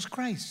Jesus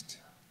Christ.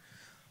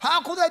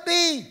 How could that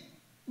be?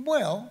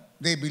 Well,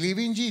 they believe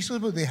in Jesus,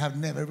 but they have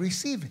never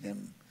received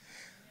him.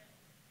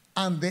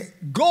 And the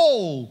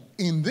goal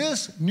in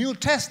this New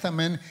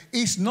Testament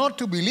is not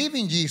to believe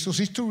in Jesus,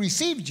 it's to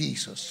receive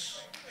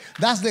Jesus.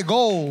 That's the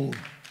goal.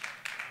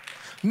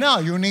 Now,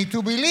 you need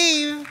to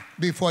believe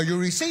before you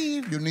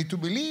receive. You need to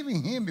believe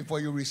in him before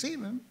you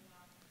receive him.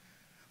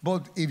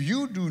 But if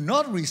you do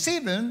not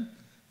receive him,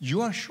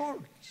 you are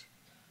short.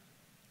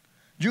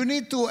 You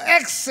need to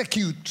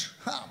execute.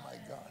 Oh, my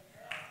God.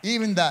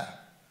 Even that.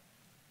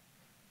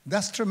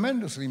 That's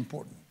tremendously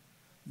important.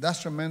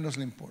 That's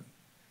tremendously important.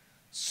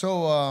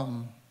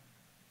 So,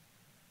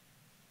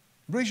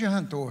 raise your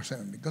hand towards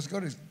heaven because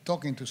God is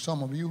talking to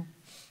some of you.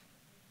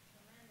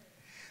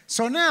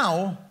 So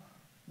now,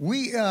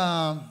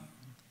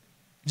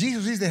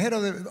 Jesus is the head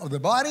of the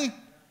body.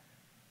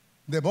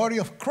 The body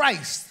of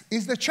Christ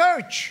is the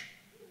church.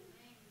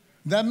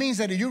 That means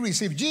that if you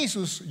receive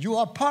Jesus, you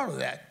are part of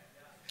that.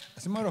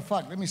 As a matter of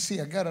fact, let me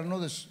see. I got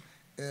another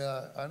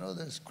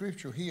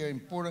scripture here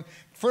important.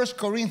 1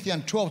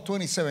 Corinthians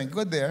 12:27.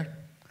 Go there.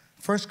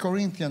 1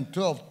 Corinthians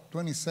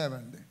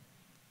 12:27.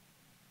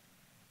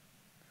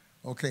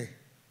 Okay.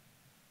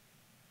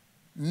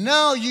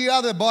 Now ye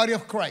are the body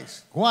of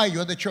Christ. Why?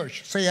 You're the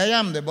church. Say, I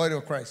am the body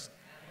of Christ.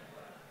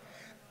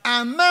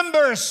 And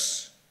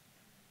members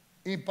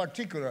in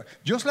particular,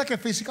 just like a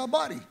physical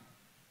body.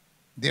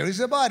 There is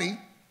a body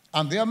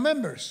and there are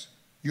members.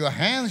 Your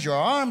hands, your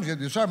arms,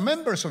 these are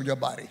members of your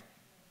body.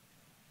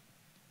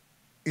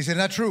 Isn't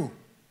that true?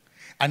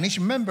 And each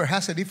member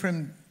has a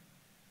different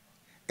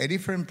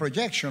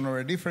projection or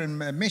a different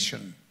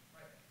mission.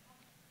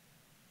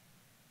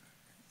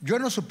 You're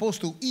not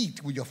supposed to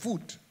eat with your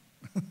foot.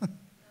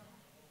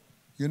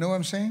 You know what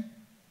I'm saying?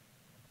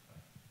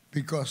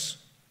 Because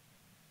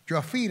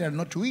your feet are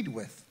not to eat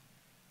with.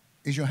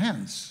 It's your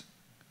hands.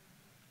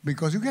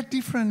 Because you get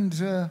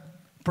different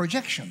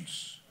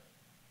projections,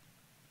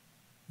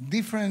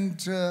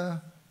 different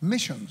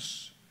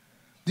missions,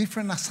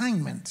 different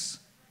assignments.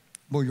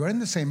 But you're in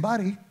the same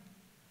body.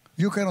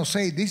 You cannot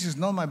say, this is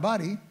not my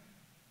body,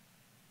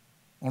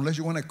 unless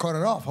you want to cut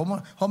it off.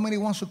 How many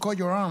wants to cut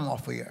your arm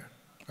off here?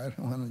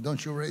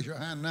 Don't you raise your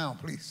hand now,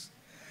 please.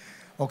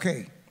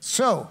 Okay,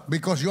 so,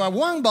 because you are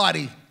one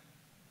body.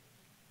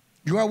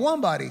 You are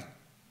one body.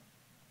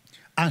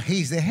 And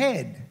he's the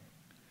head.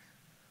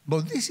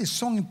 But this is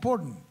so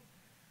important.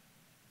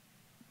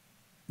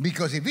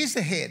 Because if he's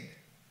the head,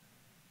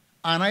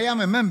 and I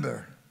am a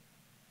member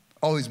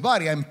of his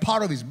body, I'm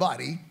part of his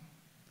body,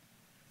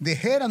 the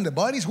head and the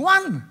body is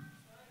one.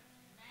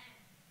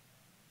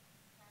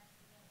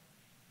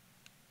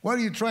 What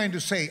are you trying to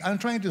say? I'm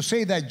trying to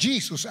say that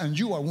Jesus and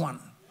you are one.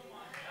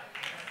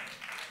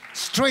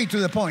 Straight to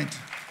the point.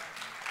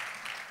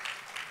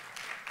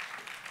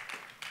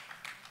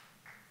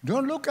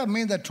 Don't look at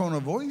me in that tone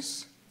of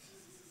voice.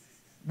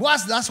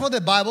 That's what the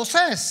Bible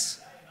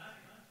says.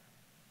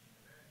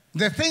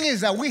 The thing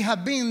is that we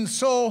have been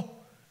so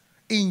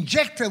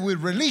injected with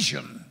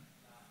religion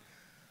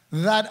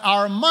that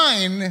our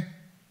mind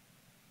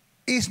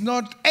is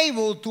not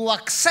able to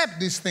accept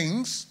these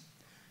things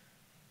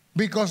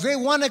because they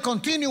want to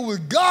continue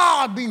with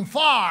God being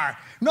far.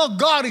 No,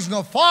 God is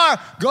not far.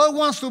 God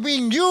wants to be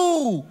in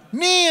you,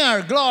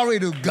 near. Glory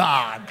to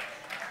God.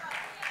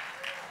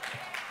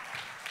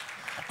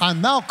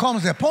 And now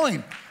comes the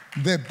point.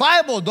 The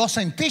Bible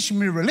doesn't teach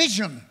me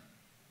religion.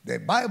 The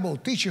Bible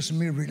teaches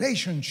me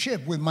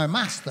relationship with my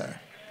master,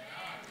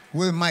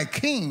 with my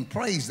king.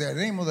 Praise the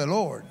name of the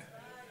Lord.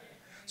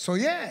 So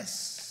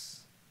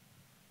yes.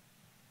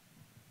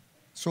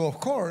 So of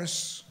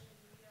course,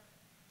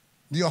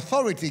 the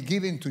authority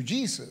given to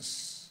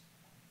Jesus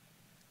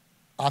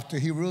after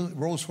he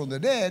rose from the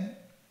dead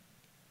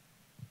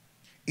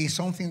is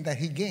something that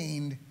he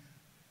gained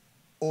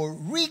or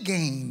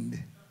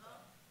regained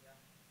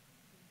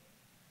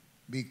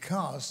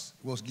because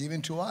it was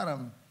given to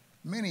Adam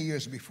many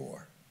years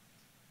before.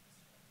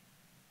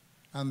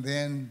 And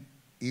then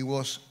it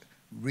was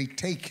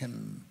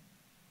retaken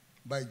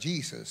by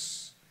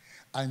Jesus.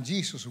 And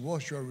Jesus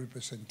was your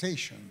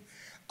representation.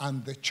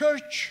 And the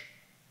church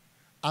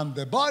and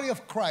the body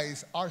of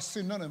Christ are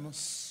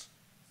synonymous.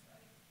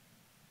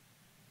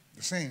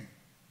 The same.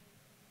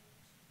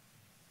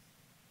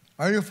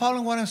 Are you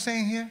following what I'm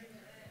saying here?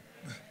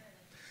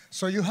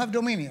 So you have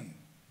dominion.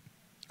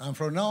 And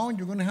from now on,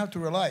 you're going to have to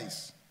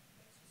realize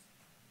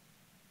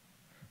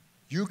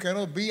you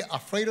cannot be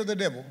afraid of the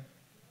devil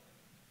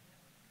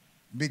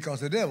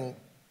because the devil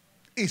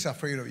is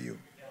afraid of you.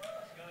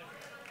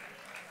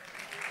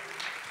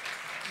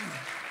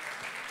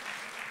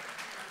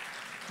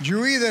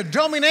 You either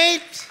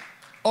dominate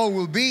or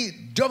will be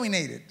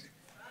dominated.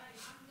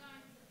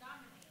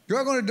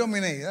 You're going to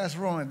dominate. That's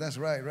wrong. That's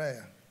right.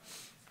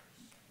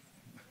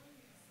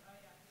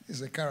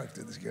 He's a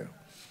character, this girl.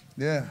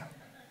 Yeah.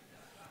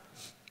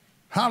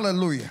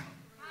 Hallelujah.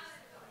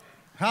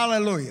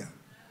 Hallelujah.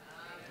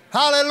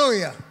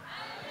 Hallelujah.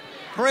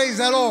 Praise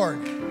the Lord.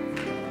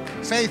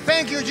 Say,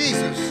 thank you,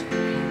 Jesus.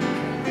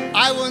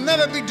 I will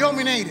never be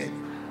dominated.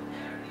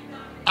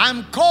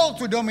 I'm called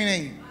to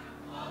dominate.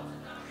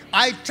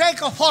 I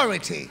take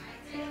authority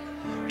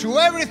to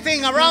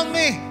everything around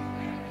me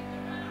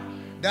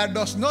that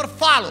does not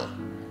follow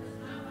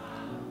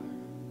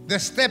the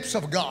steps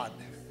of God.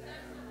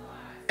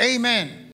 Amen.